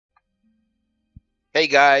Hey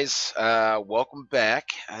guys, welcome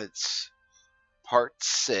back. It's part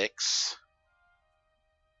six.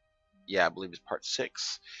 Yeah, I believe it's part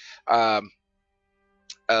six um,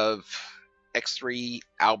 of X3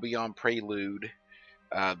 Albion Prelude,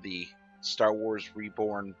 the Star Wars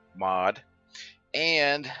Reborn mod.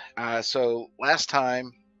 And so last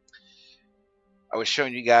time I was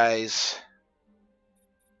showing you guys.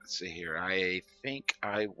 Let's see here. I think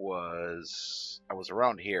I was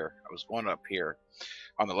around here. I was going up here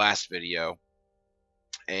on the last video.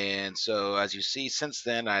 And so, as you see, since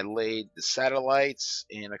then, I laid the satellites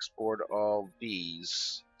and explored all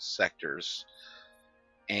these sectors.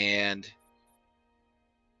 And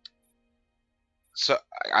so,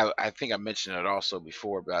 I think I mentioned it also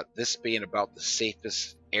before about this being about the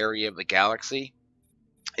safest area of the galaxy.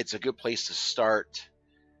 It's a good place to start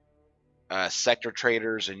sector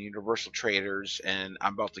traders and universal traders. And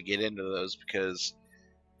I'm about to get into those because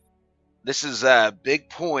this is a big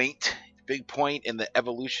point in the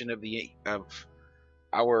evolution of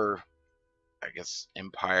our, I guess,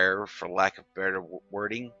 empire, for lack of better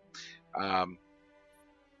wording, um,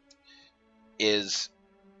 is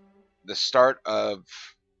the start of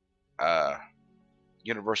uh,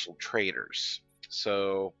 universal traders.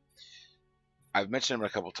 So I've mentioned them a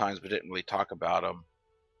couple times, but didn't really talk about them.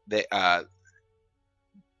 They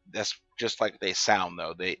That's just like they sound,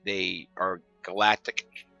 though. They are galactic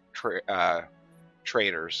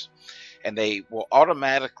traders, and they will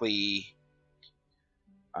automatically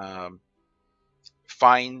um,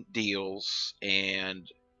 find deals, and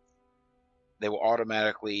they will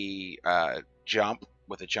automatically jump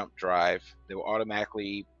with a jump drive. They will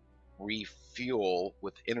automatically refuel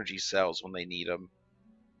with energy cells when they need them.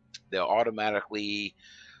 They'll automatically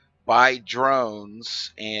buy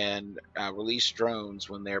drones and release drones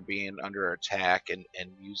when they're being under attack, and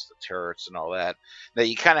use the turrets and all that. Now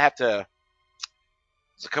you kind of have to.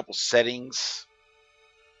 There's a couple settings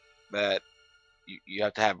that you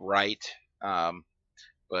have to have right, um,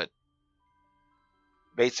 but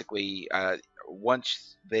basically,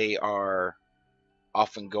 once they are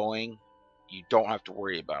off and going, you don't have to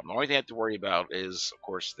worry about them. The only thing you have to worry about is, of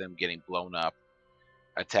course, them getting blown up,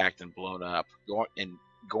 attacked and blown up,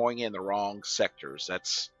 going in the wrong sectors.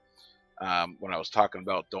 That's when I was talking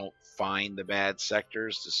about don't find the bad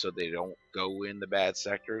sectors, just so they don't go in the bad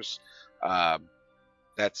sectors. Um,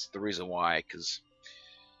 that's the reason why, because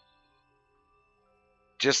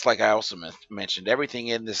just like I also mentioned, everything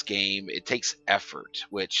in this game, it takes effort,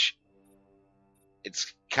 which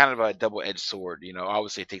it's kind of a double-edged sword.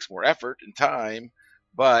 Obviously it takes more effort and time,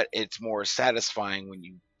 but it's more satisfying when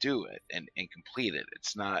you do it and complete it.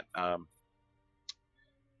 It's not,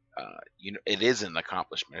 it is an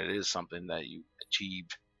accomplishment. It is something that you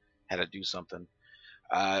achieved, had to do something.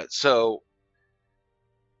 So,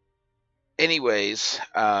 anyways,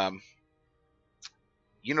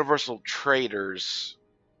 universal traders.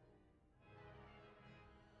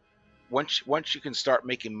 Once you can start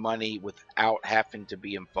making money without having to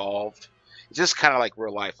be involved, it's just kind of like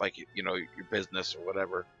real life, like your business or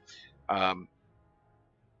whatever. Um,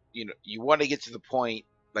 you want to get to the point,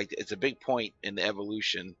 like it's a big point in the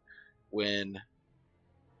evolution when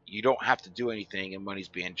you don't have to do anything and money's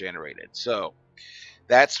being generated. So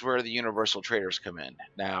that's where the universal traders come in.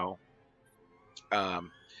 Now,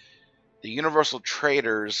 um, the universal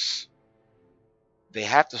traders, they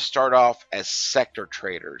have to start off as sector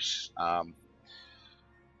traders.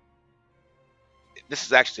 This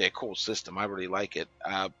is actually a cool system. I really like it.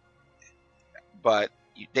 But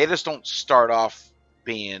they just don't start off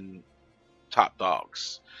being top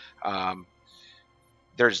dogs. Um,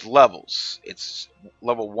 there's levels. It's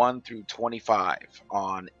level 1 through 25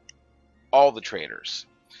 on all the traders,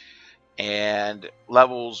 and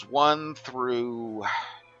levels 1 through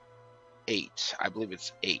 8. I believe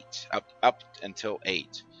it's 8, up until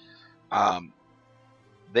 8. Um,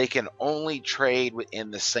 they can only trade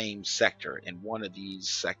within the same sector, in one of these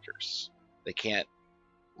sectors. They can't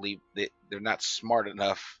leave. They're not smart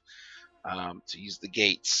enough to use the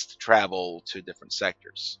gates to travel to different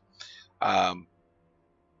sectors. Um,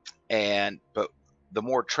 but the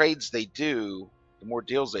more trades they do, the more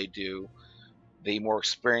deals they do, the more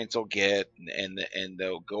experience they'll get, and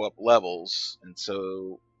they'll go up levels. And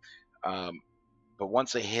so, but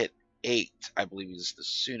once they hit 8, I believe is the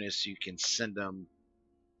soonest you can send them.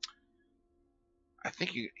 I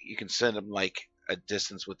think you can send them like a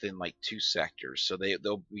distance within like 2 sectors, so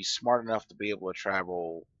they'll be smart enough to be able to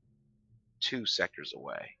travel 2 sectors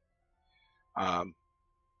away. Um,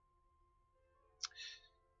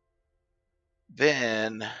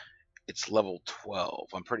 then it's level 12.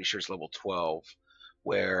 I'm pretty sure it's level 12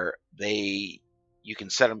 where they you can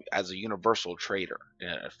set them as a universal trader,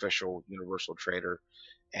 an official universal trader,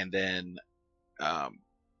 and then um,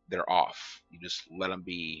 they're off. You just let them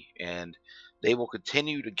be, and they will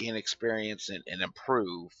continue to gain experience and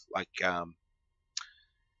improve. Like I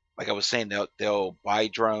was saying, they'll buy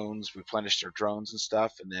drones, replenish their drones and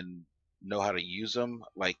stuff, and then know how to use them.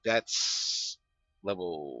 Like that's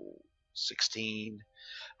level 16.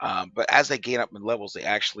 But as they gain up in levels, they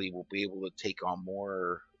actually will be able to take on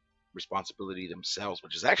more responsibility themselves,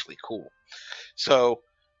 which is actually cool. So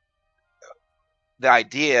the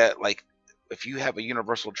idea, like, if you have a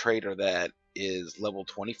universal trader that is level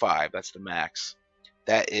 25, that's the max.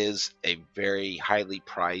 That is a very highly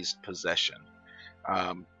prized possession,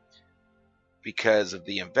 um, because of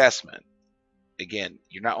the investment. Again,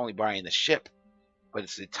 you're not only buying the ship, but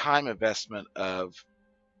it's the time investment of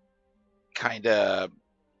kind of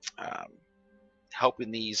um,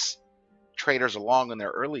 helping these traders along in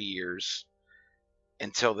their early years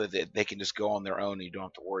until they can just go on their own and you don't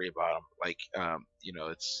have to worry about them. Like,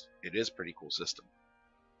 it is a pretty cool system.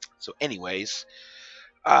 So, anyways,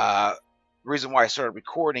 the reason why I started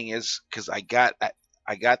recording is because I got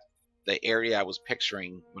the area I was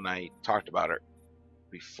picturing when I talked about it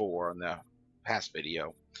before in the past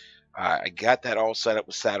video. I got that all set up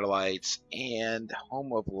with satellites and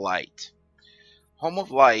Home of Light. Home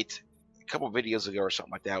of Light, a couple of videos ago or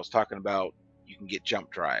something like that, I was talking about you can get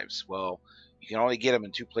jump drives. Well, you can only get them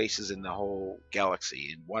in two places in the whole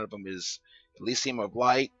galaxy, and one of them is Elysium of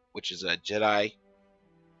Light, which is a Jedi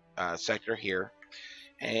sector here,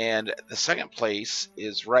 and the second place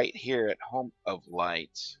is right here at Home of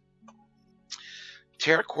Light.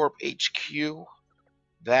 TerraCorp HQ.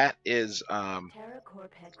 That is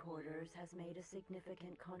TerraCorp headquarters has made a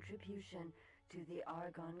significant contribution to the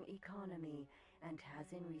Argon economy and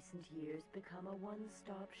has in recent years become a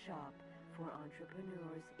one-stop shop for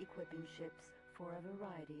entrepreneurs equipping ships for a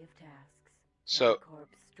variety of tasks.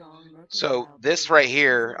 So this right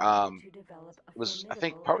here was, I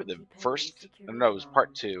think, probably the first. No, it was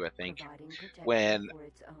part two, I think, when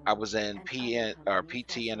I was in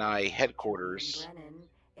PTNI headquarters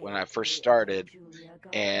when I first started,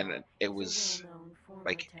 and it was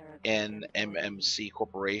like NMMC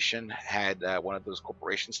Corporation had one of those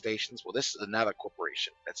corporation stations. Well, this is another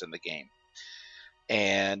corporation that's in the game,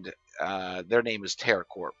 and their name is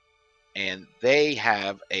TerraCorp, and they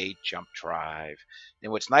have a jump drive.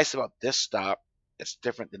 And what's nice about this stop, it's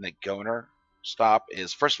different than the Goner stop,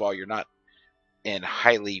 is first of all, you're not in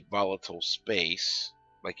highly volatile space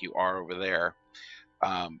like you are over there,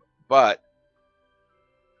 but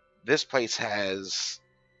this place has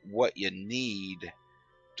what you need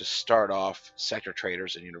to start off sector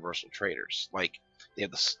traders and universal traders. Like, they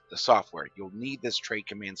have the software. You'll need this trade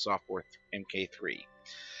command software, MK3.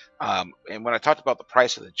 And when I talked about the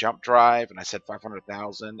price of the jump drive and I said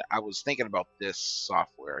 500,000, I was thinking about this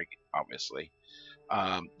software, obviously.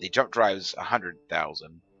 The jump drive is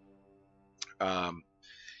 100,000.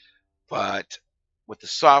 But with the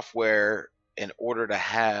software, in order to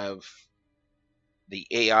have the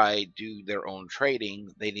AI do their own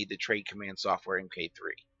trading, they need the trade command software MK3.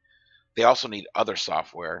 They also need other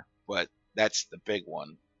software, but that's the big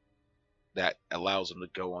one that allows them to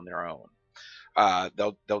go on their own.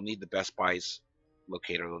 They'll need the best buys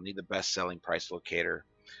locator. They'll need the best selling price locator.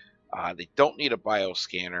 They don't need a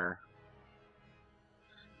bioscanner.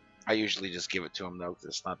 I usually just give it to them though, because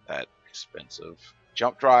it's not that expensive.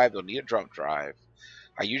 Jump drive, they'll need a jump drive.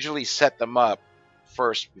 I usually set them up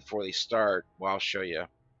first before they start. Well, I'll show you.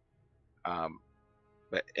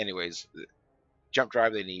 But anyways, the jump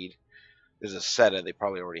drive they need. There's a SETA. They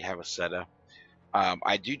probably already have a SETA.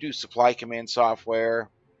 I do supply command software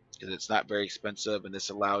because it's not very expensive, and this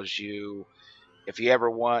allows you, if you ever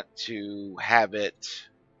want to have it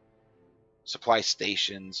supply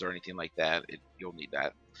stations or anything like that, you'll need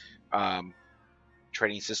that.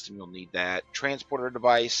 Trading system, you'll need that. Transporter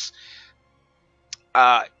device,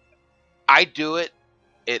 I do it.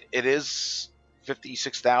 It is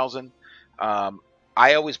 56,000.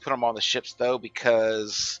 I always put them on the ships though,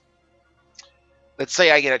 because let's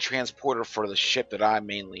say I get a transporter for the ship that I'm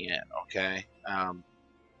mainly in. Okay.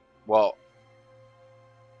 Well,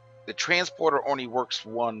 the transporter only works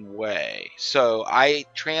one way. So I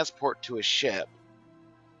transport to a ship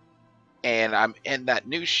and I'm in that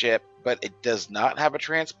new ship, but it does not have a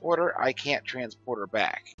transporter. I can't transport her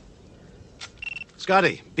back.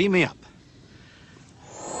 Scotty, beam me up.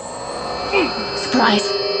 Surprise!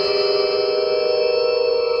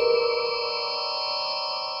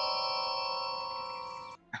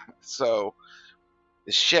 So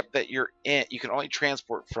the ship that you're in, you can only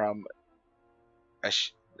transport from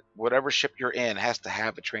whatever ship you're in has to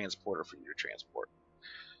have a transporter for you to transport.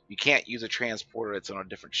 You can't use a transporter that's on a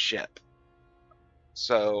different ship.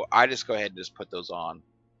 So I just go ahead and just put those on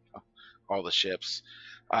all the ships,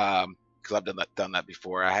 because I've done that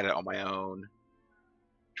before. I had it on my own,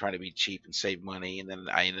 trying to be cheap and save money, and then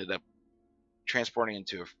I ended up transporting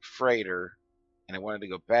into a freighter, and I wanted to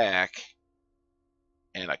go back,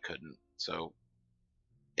 and I couldn't. So,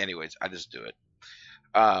 anyways, I just do it.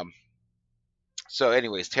 So,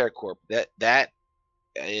 anyways, TerraCorp, that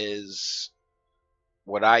is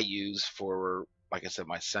what I use for, like I said,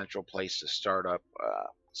 my central place to start up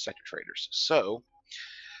sector traders. So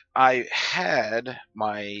I had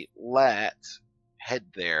my lat head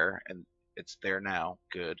there, and it's there now.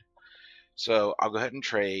 Good. So I'll go ahead and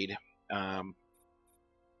trade.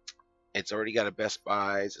 It's already got a best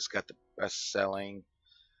buys. It's got the best selling.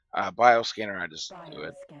 Bioscanner, I just do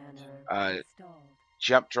it.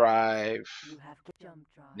 Jump drive.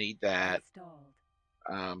 Need that.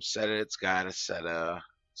 Set it. It's got a set of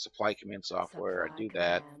supply command software. I do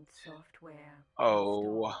that.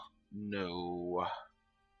 Oh no.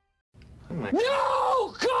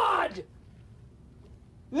 No, God!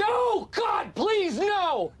 No, God, please,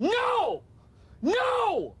 no! No!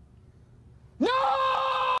 No! No!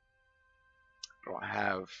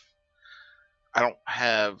 I don't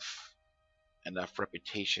have enough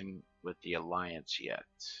reputation with the Alliance yet.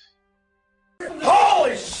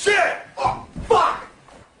 Holy shit! Oh, fuck!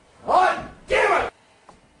 God damn it!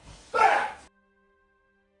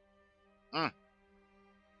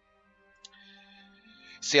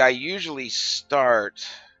 See, I usually start.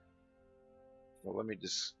 Well, let me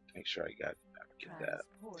just make sure I get that.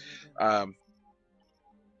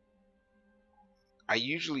 I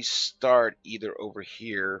usually start either over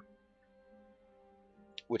here,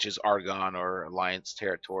 which is Argon or Alliance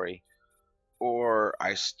territory, or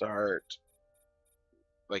I start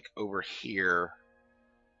like over here,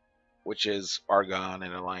 which is Argon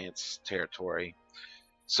and Alliance territory.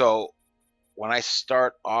 So when I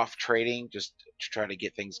start off trading, just to try to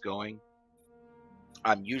get things going,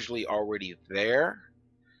 I'm usually already there,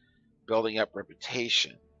 building up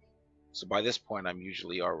reputation. So by this point, I'm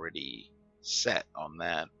usually already set on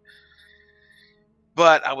that.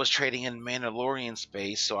 But I was trading in Mandalorian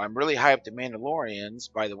space, so I'm really high up to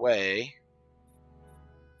Mandalorians, by the way.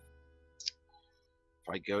 If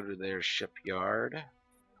I go to their shipyard,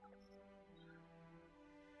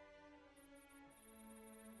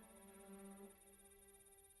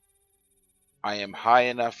 I am high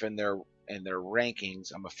enough in their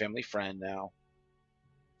rankings. I'm a family friend now,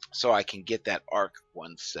 so I can get that ARC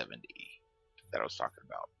 170 that I was talking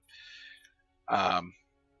about.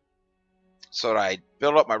 So I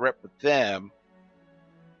built up my rep with them,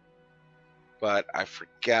 but I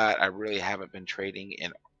forgot I really haven't been trading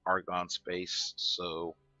in Argon space,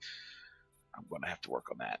 so I'm going to have to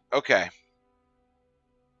work on that. Okay.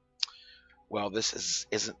 Well, this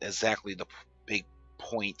isn't exactly the big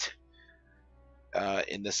point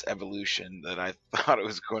in this evolution that I thought it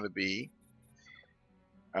was going to be.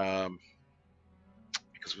 Because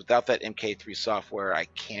without that MK3 software, I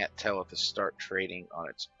can't tell if to start trading on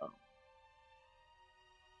its own.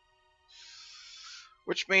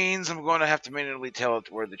 Which means I'm going to have to manually tell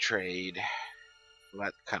it where to trade. Well,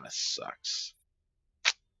 that kind of sucks.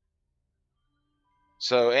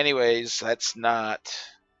 So anyways, that's not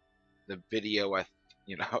the video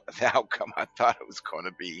the outcome I thought it was going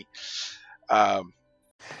to be.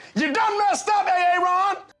 You done messed up,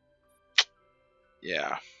 Aaron!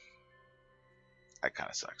 Yeah. That kind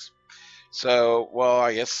of sucks. So, well,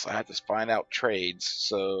 I guess I have to find out trades.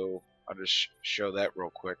 So I'll just show that real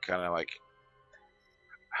quick, kind of like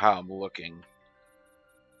how I'm looking.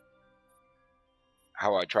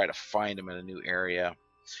 How I try to find them in a new area.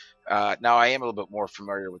 Now, I am a little bit more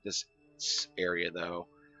familiar with this area, though.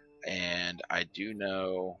 And I do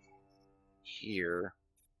know here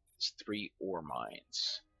it's 3 ore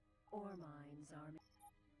mines.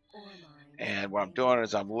 And what I'm doing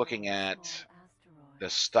is I'm looking at the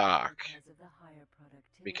stock.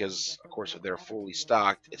 Because, of course, if they're fully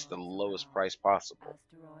stocked, it's the lowest price possible.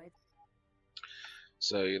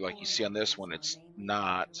 So, like you see on this one, it's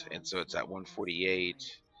not. And so it's at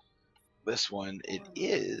 148. This one, it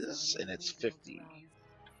is, and it's 50.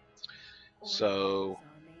 So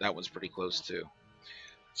that one's pretty close too.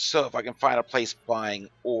 So if I can find a place buying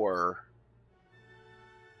ore,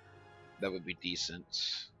 that would be decent.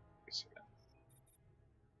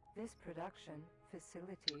 This production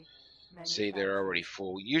facility. See, they're already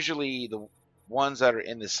full. Usually the ones that are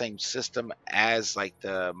in the same system as like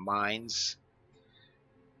the mines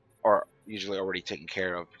are usually already taken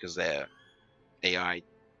care of because the AI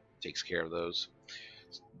takes care of those.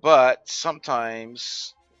 But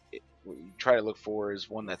sometimes what you try to look for is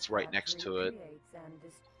one that's right next to it.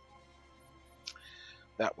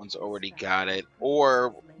 That one's already got it,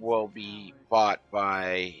 or will be bought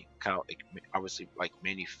by kind of like, obviously, like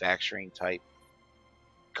manufacturing type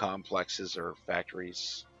complexes or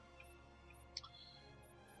factories,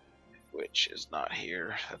 which is not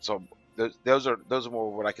here. That's all. Those are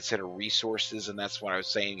more what I consider resources, and that's what I was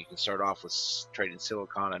saying. You can start off with trading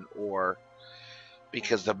silicon and ore,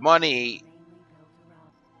 because the money,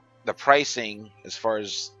 the pricing, as far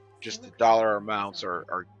as just the dollar amounts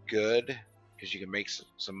are good, because you can make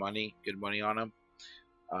some money, good money on them.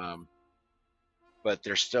 But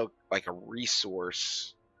they're still like a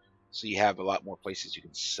resource, so you have a lot more places you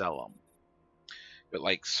can sell them. But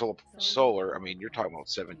like solar, I mean, you're talking about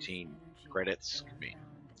 17 credits. I mean,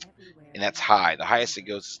 and that's high. The highest it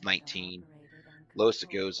goes is 19. Lowest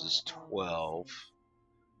it goes is 12.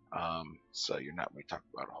 So you're not really talking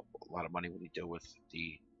about a lot of money when you deal with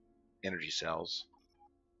the energy cells.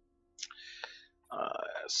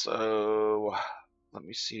 So let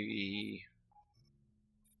me see.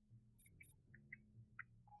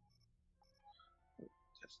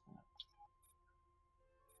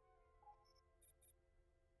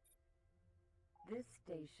 This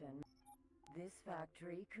station, this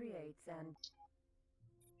factory creates and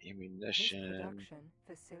Ammunition.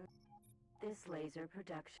 This laser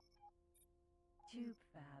production. Tube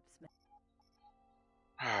fabs.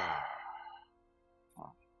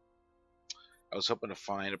 I was hoping to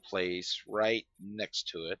find a place right next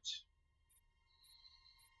to it.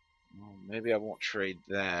 Well, maybe I won't trade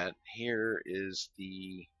that. Here is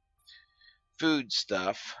the food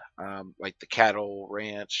stuff, like the cattle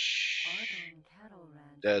ranch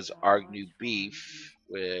does Argnu beef,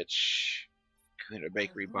 which Kahuna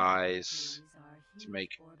Bakery buys to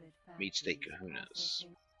make meat steak kahunas.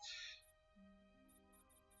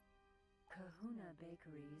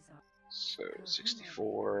 So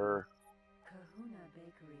 64,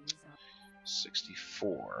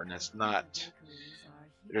 64, and that's not.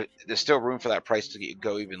 There's still room for that price to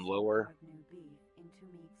go even lower.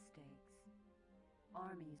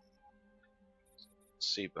 Let's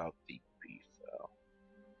see about the beef though.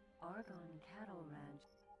 Argon Cattle Ranch.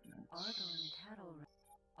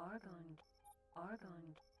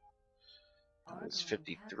 That was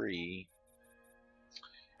 53.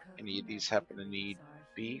 Any of these happen to need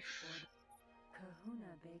beef?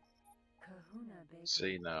 So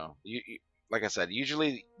you know, like I said,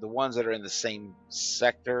 usually the ones that are in the same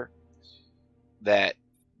sector that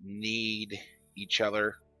need each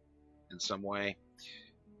other in some way,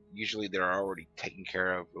 usually they're already taken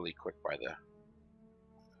care of really quick by the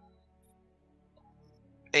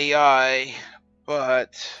AI.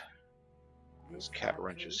 But there's cattle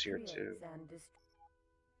ranches here too.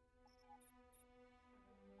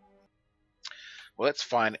 Well, let's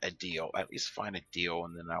find a deal. At least find a deal,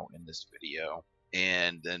 and then I'll end this video,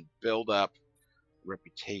 and then build up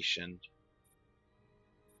reputation.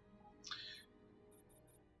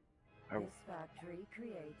 This factory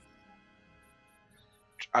creates.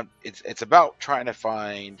 It's about trying to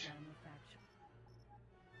find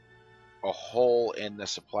a hole in the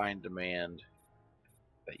supply and demand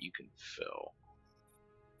that you can fill.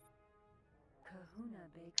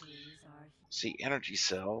 See, energy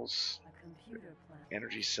cells.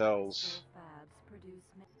 Energy cells.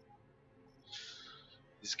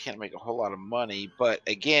 Just can't make a whole lot of money, but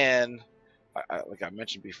again, like I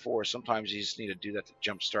mentioned before, sometimes you just need to do that to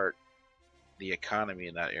jumpstart the economy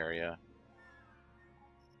in that area.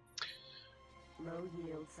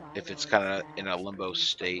 If it's kind of in a limbo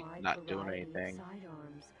state, not doing anything.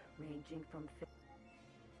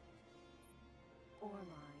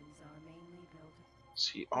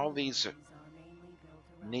 See, all these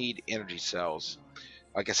need energy cells.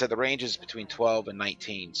 Like I said, the range is between 12 and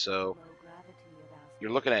 19, so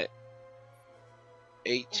you're looking at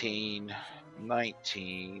 18,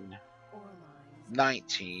 19,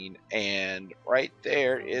 19, and right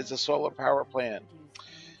there is a solar power plant.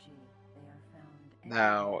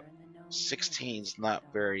 Now, 16 is not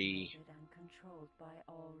very.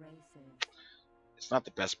 It's not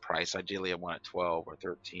the best price. Ideally, I want at 12 or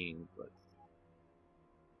 13, but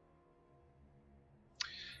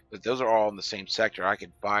those are all in the same sector. I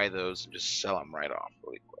could buy those and just sell them right off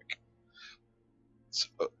really quick.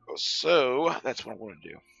 So that's what I'm going to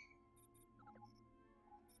do.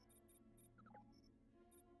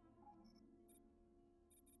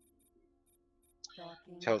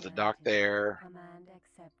 Tell the dock there,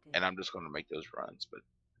 and I'm just going to make those runs. But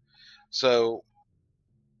so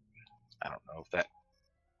I don't know if that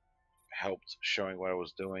helped showing what I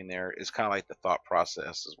was doing there. It's kind of like the thought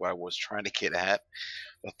process is what I was trying to get at.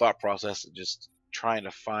 The thought process of just trying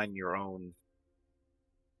to find your own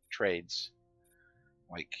trades.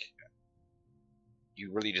 Like,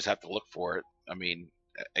 you really just have to look for it. I mean,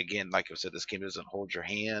 again, like I said, this game doesn't hold your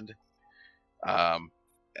hand. Um,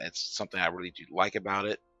 it's something I really do like about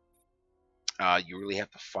it. You really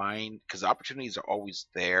have to find, because opportunities are always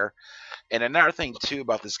there. And another thing too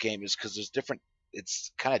about this game is because there's different.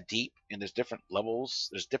 It's kind of deep, and there's different levels.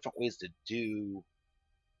 There's different ways to do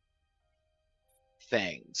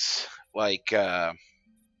things. Like, well,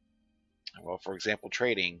 for example,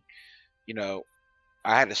 trading. You know,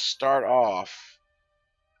 I had to start off.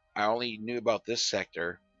 I only knew about this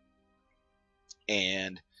sector,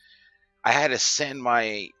 and I had to send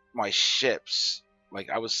my ships. Like,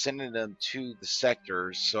 I was sending them to the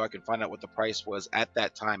sectors so I could find out what the price was at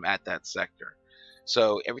that time at that sector.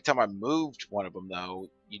 So every time I moved one of them, though,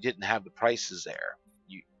 you didn't have the prices there.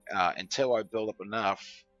 You until I build up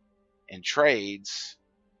enough in trades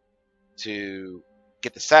to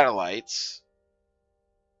get the satellites,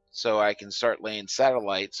 so I can start laying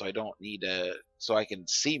satellites. So I don't need to, so I can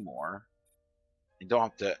see more and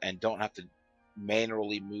don't have to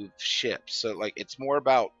manually move ships. So like it's more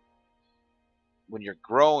about when you're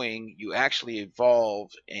growing, you actually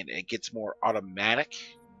evolve and it gets more automatic,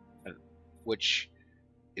 which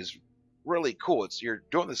is really cool. It's you're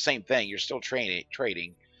doing the same thing. You're still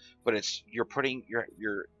trading, but it's you're putting your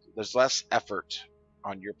there's less effort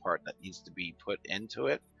on your part that needs to be put into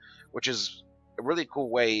it, which is a really cool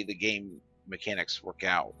way the game mechanics work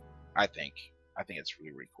out. I think it's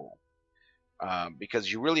really really cool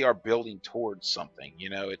because you really are building towards something. You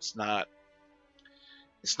know, it's not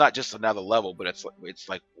just another level, but it's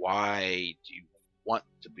like why do you want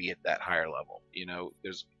to be at that higher level? You know,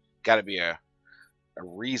 there's got to be a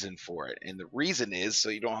reason for it, and the reason is so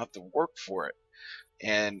you don't have to work for it.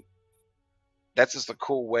 And that's just a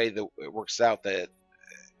cool way that it works out. That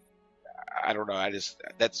I don't know. I just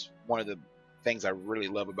that's one of the things I really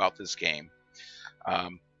love about this game.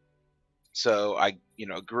 Um, so I,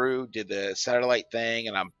 grew, did the satellite thing,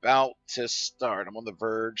 and I'm about to start. I'm on the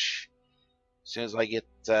verge. As soon as I get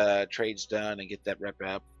trades done and get that rep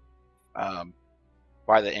up,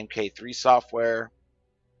 buy the MK3 software,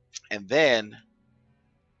 and then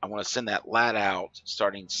I want to send that lat out,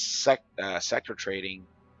 starting sector trading.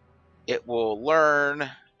 It will learn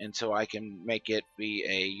until I can make it be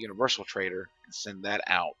a universal trader and send that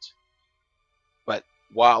out. But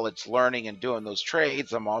while it's learning and doing those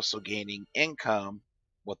trades, I'm also gaining income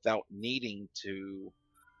without needing to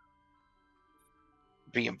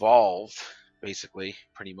be involved, basically,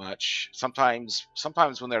 pretty much. Sometimes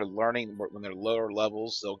when they're learning, when they're lower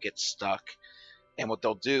levels, they'll get stuck. And what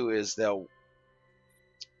they'll do is they'll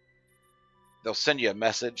send you a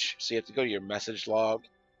message. So you have to go to your message log,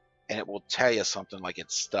 and it will tell you something like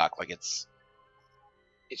it's stuck. Like it's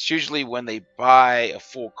usually when they buy a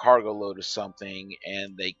full cargo load of something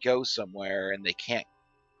and they go somewhere and they can't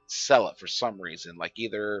sell it for some reason. Like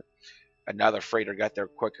either another freighter got there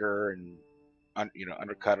quicker and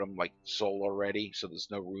undercut them, like sold already, so there's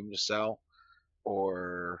no room to sell,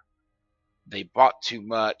 or they bought too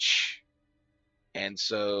much, and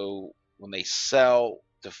so when they sell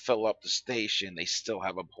to fill up the station, they still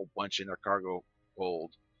have a whole bunch in their cargo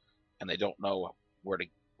hold, and they don't know where to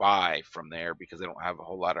buy from there because they don't have a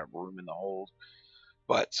whole lot of room in the hold.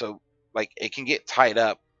 But so like it can get tied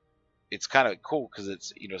up. It's kind of cool because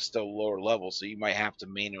it's still lower level, so you might have to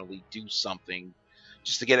manually do something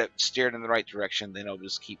just to get it steered in the right direction. Then it'll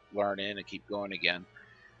just keep learning and keep going again.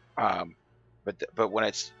 But when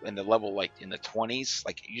it's in the level like in the 20s,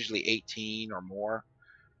 like usually 18 or more,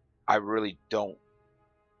 I really don't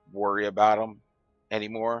worry about them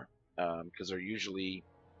anymore because they're usually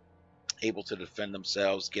able to defend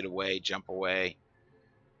themselves, get away, jump away,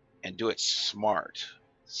 and do it smart.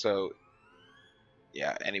 So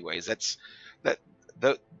yeah. Anyways, that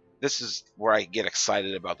the this is where I get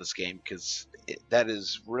excited about this game because that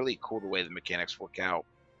is really cool the way the mechanics work out.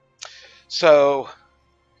 So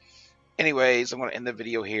anyways, I'm going to end the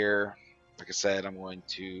video here. Like I said, I'm going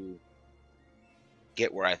to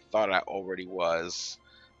get where I thought I already was,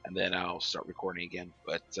 and then I'll start recording again.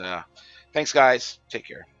 But thanks, guys. Take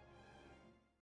care.